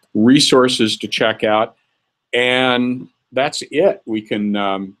more resources to check out, and that's it. We can,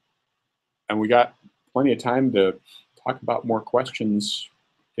 and we got plenty of time to talk about more questions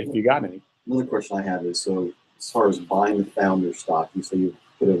if you got any. Another question I have is, so as far as buying the founder stock, you say you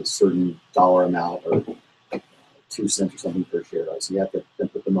put a certain dollar amount or 2 cents or something per share, right? So you have to then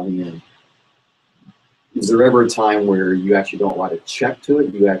put the money in. Is there ever a time where you actually don't write a check to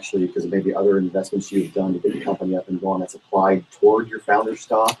it? You actually, because maybe other investments you've done to get the company up and going, that's applied toward your founder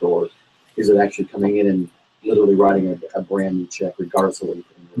stock, or is it actually coming in and literally writing a brand new check regardless of what you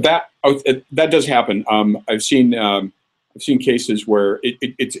put in? That does happen. I've seen cases where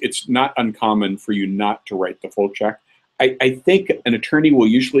it's not uncommon for you not to write the full check. I think an attorney will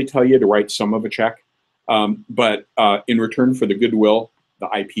usually tell you to write some of a check. But in return for the goodwill, the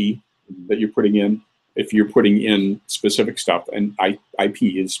IP that you're putting in, if you're putting in specific stuff, and IP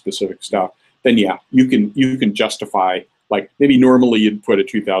is specific stuff, then yeah, you can justify, like maybe normally you'd put a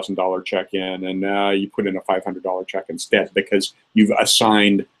 $2,000 check in, and you put in a $500 check instead because you've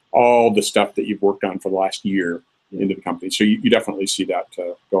assigned all the stuff that you've worked on for the last year into the company. So you definitely see that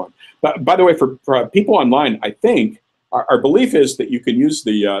going. But by the way, for people online, I think our belief is that you can use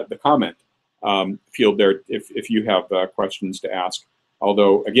the comment field there if you have questions to ask.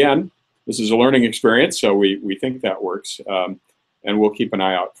 Although, again, this is a learning experience, so we think that works. And we'll keep an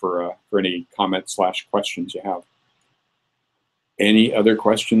eye out for any comment/questions you have. Any other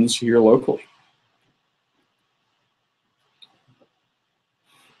questions here locally?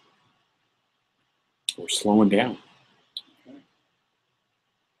 We're slowing down.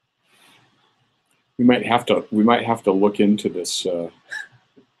 We might have to look into this.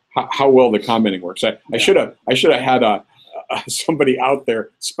 How well the commenting works. I should have had somebody out there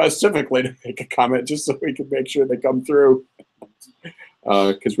specifically to make a comment just so we can make sure they come through,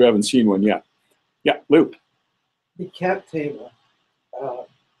 because we haven't seen one yet. Yeah, Lou. The cap table.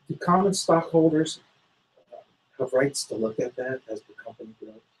 Do common stockholders have rights to look at that as the company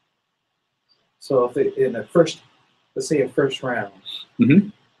grows? So if in a first, let's say a first round,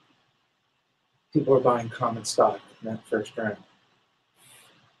 people are buying common stock in that first round.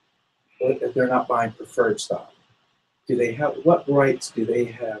 If they're not buying preferred stock, do they have, what rights do they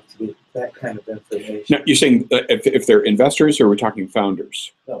have to get that kind of information? Now, you're saying if they're investors, or we're talking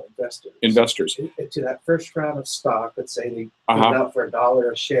founders? No, investors. Investors. To that first round of stock, let's say they put it out for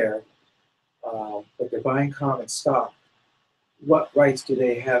 $1 a share, but they're buying common stock. What rights do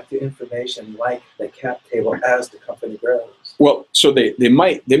they have to information like the cap table as the company grows? Well, so they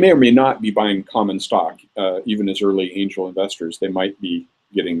may or may not be buying common stock, even as early angel investors. They might be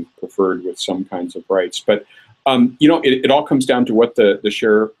getting preferred with some kinds of rights. But, it all comes down to what the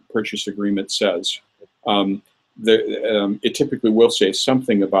share purchase agreement says. It typically will say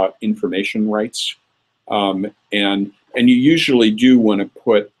something about information rights. And you usually do want to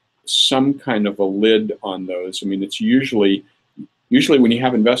put some kind of a lid on those. I mean, it's usually when you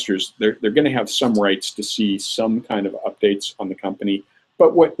have investors, they're going to have some rights to see some kind of updates on the company.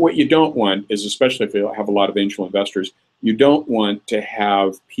 But what you don't want is, especially if you have a lot of angel investors, you don't want to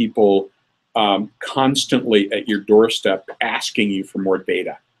have people constantly at your doorstep asking you for more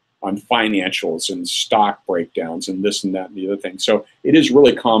data on financials and stock breakdowns and this and that and the other thing. So it is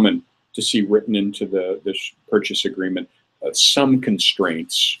really common to see written into the purchase agreement some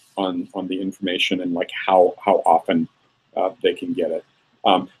constraints on the information and like how often they can get it.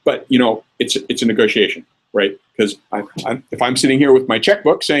 But it's a negotiation, right? Because if I'm sitting here with my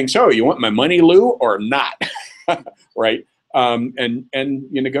checkbook saying, "So you want my money, Lou, or not?" right? and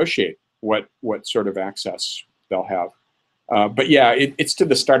you negotiate what sort of access they'll have. But yeah, it's to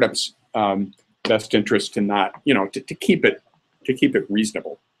the startup's best interest to not, to keep it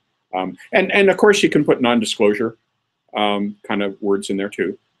reasonable. And of course, you can put non-disclosure kind of words in there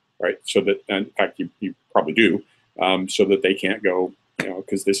too, right? So that, in fact, you probably do, so that they can't go,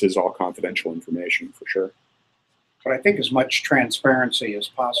 because this is all confidential information for sure. But I think as much transparency as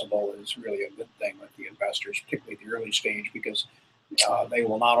possible is really a good thing with the investors, particularly at the early stage, because they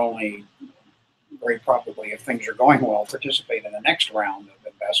will not only, very probably, if things are going well, participate in the next round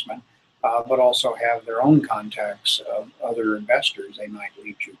of investment, but also have their own contacts of other investors they might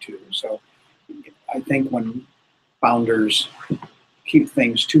lead you to. So I think when founders keep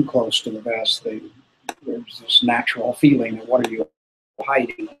things too close to the vest, there's this natural feeling of, what are you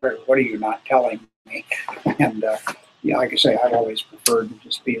hiding? What are you not telling me? And yeah, like I say, I've always preferred to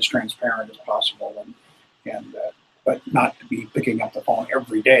just be as transparent as possible, but not to be picking up the phone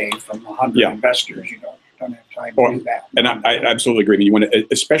every day from 100 investors. You don't have time to do that. And I absolutely agree. I mean, you want to,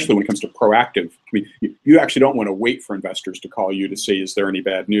 especially when it comes to proactive. I mean, you actually don't want to wait for investors to call you to say, is there any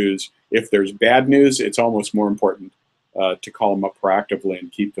bad news? If there's bad news, it's almost more important to call them up proactively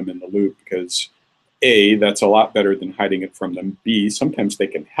and keep them in the loop, because A, that's a lot better than hiding it from them. B, sometimes they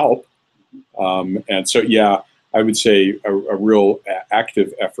can help. And so, yeah, I would say a real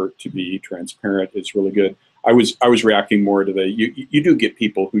active effort to be transparent is really good. I was reacting more to you do get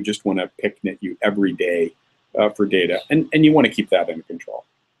people who just want to picnic you every day for data, and you want to keep that under control.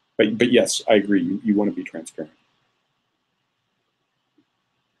 But yes, I agree. You want to be transparent.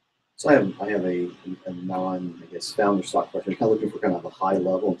 So I have a non, I guess, founder stock question. I'm kind of looking for kind of a high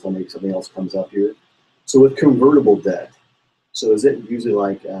level until maybe something else comes up here. So with convertible debt, so is it usually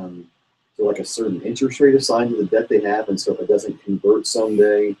like a certain interest rate assigned to the debt they have, and so if it doesn't convert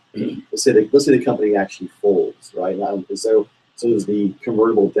someday, let's say the company actually folds, right? So does the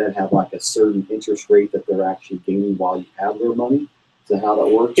convertible debt have like a certain interest rate that they're actually gaining while you have their money? Is that how that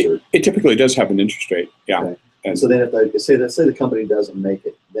works? It typically does have an interest rate, yeah. Okay. And so then if let's say the company doesn't make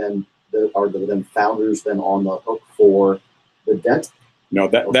it, then are the founders then on the hook for the debt? No,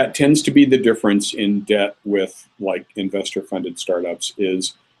 that tends to be the difference in debt with like investor funded startups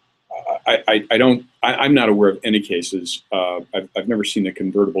is. I'm not aware of any cases. I've never seen a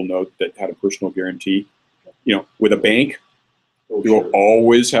convertible note that had a personal guarantee. With a bank, you'll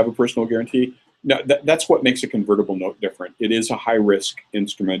always have a personal guarantee. Now, that's what makes a convertible note different. It is a high risk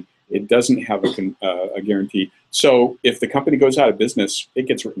instrument. It doesn't have a guarantee. So if the company goes out of business, it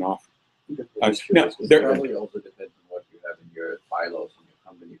gets written off. Now, it probably also depends on what you have in your bylaws in your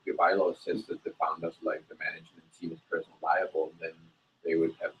company. If your bylaws says that the founders, like the management team, is personally liable, then they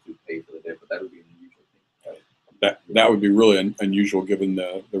would have to pay for the debt, but that would be an unusual thing. That would be really unusual given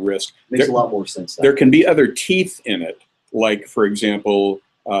the risk. Makes a lot more sense. There can be other teeth in it, like, for example,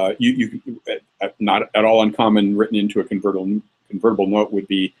 you not at all uncommon written into a convertible note would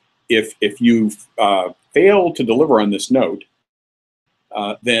be if you fail to deliver on this note,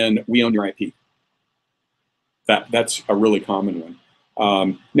 then we own your IP. That's a really common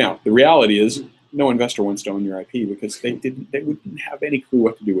one. Now the reality is, no investor wants to own your IP because they wouldn't have any clue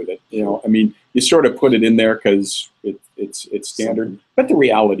what to do with it. I mean, you sort of put it in there because it's standard, but the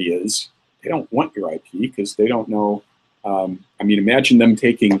reality is they don't want your IP because they don't know. I mean, imagine them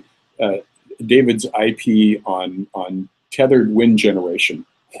taking David's IP on tethered wind generation.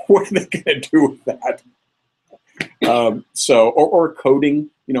 What are they going to do with that? Or coding.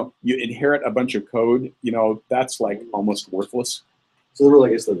 You inherit a bunch of code. That's like almost worthless. So really,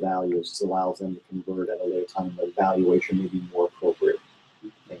 I guess the value just allows them to convert at a later time. The valuation may be more appropriate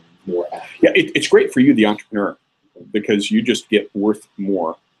and more accurate. Yeah, it's great for you, the entrepreneur, because you just get worth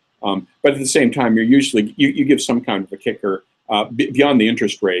more. But at the same time, you give some kind of a kicker beyond the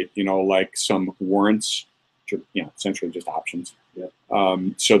interest rate. Like some warrants, which are, essentially just options. Yeah.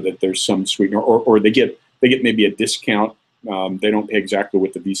 So that there's some sweetener, or they get maybe a discount. They don't pay exactly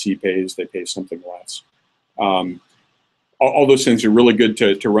what the VC pays; they pay something less. All those things are really good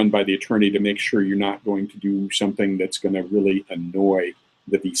to run by the attorney to make sure you're not going to do something that's going to really annoy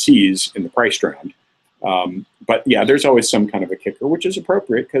the VCs in the price round. But yeah, there's always some kind of a kicker, which is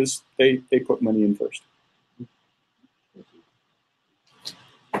appropriate because they put money in first.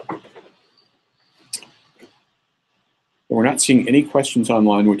 We're not seeing any questions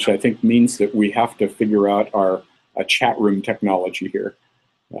online, which I think means that we have to figure out our chat room technology here,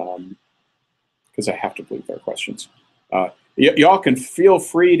 because I have to believe there are questions. Y'all can feel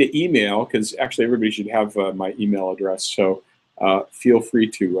free to email, because actually everybody should have my email address. So feel free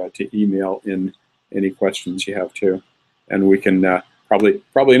to email in any questions you have too, and we can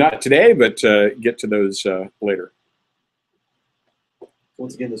probably not today, but get to those later.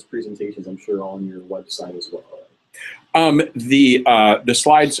 Once again, this presentation is, I'm sure, on your website as well. The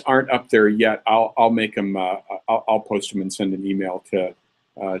slides aren't up there yet. I'll make them. I'll post them and send an email to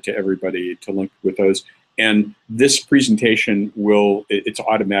everybody to link with those. And this presentation it's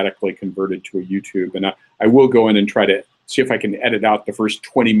automatically converted to a YouTube. And I will go in and try to see if I can edit out the first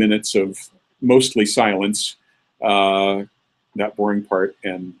 20 minutes of mostly silence, that boring part,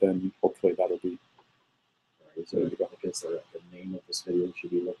 and then hopefully that'll be. So I guess the name of this video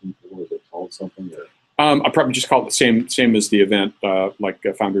should be looking for. Is it called something? Or? I'll probably just call it the same as the event, like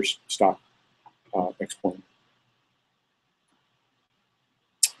Founders Stock Explained.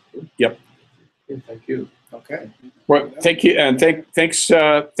 Yep. Thank you. Okay. Well, thank you, and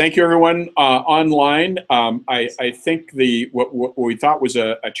thank you everyone online. I think what we thought was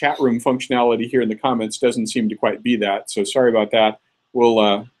a chat room functionality here in the comments doesn't seem to quite be that. So sorry about that.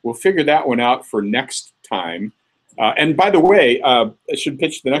 We'll figure that one out for next time. And by the way, I should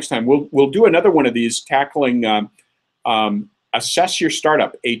pitch the next time. We'll do another one of these tackling assess your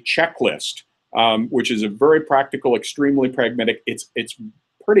startup, a checklist, which is a very practical, extremely pragmatic. It's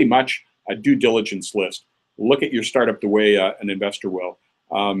pretty much a due diligence list. Look at your startup the way an investor will,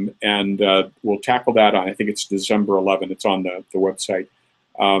 and we'll tackle that on, I think it's December 11. It's on the website,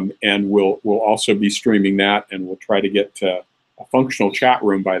 and we'll also be streaming that, and we'll try to get a functional chat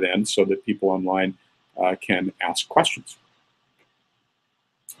room by then so that people online can ask questions.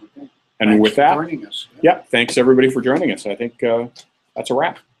 Okay. And Thanks with for that, joining us. yeah, thanks everybody for joining us. I think that's a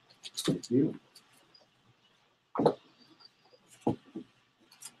wrap. Thank you.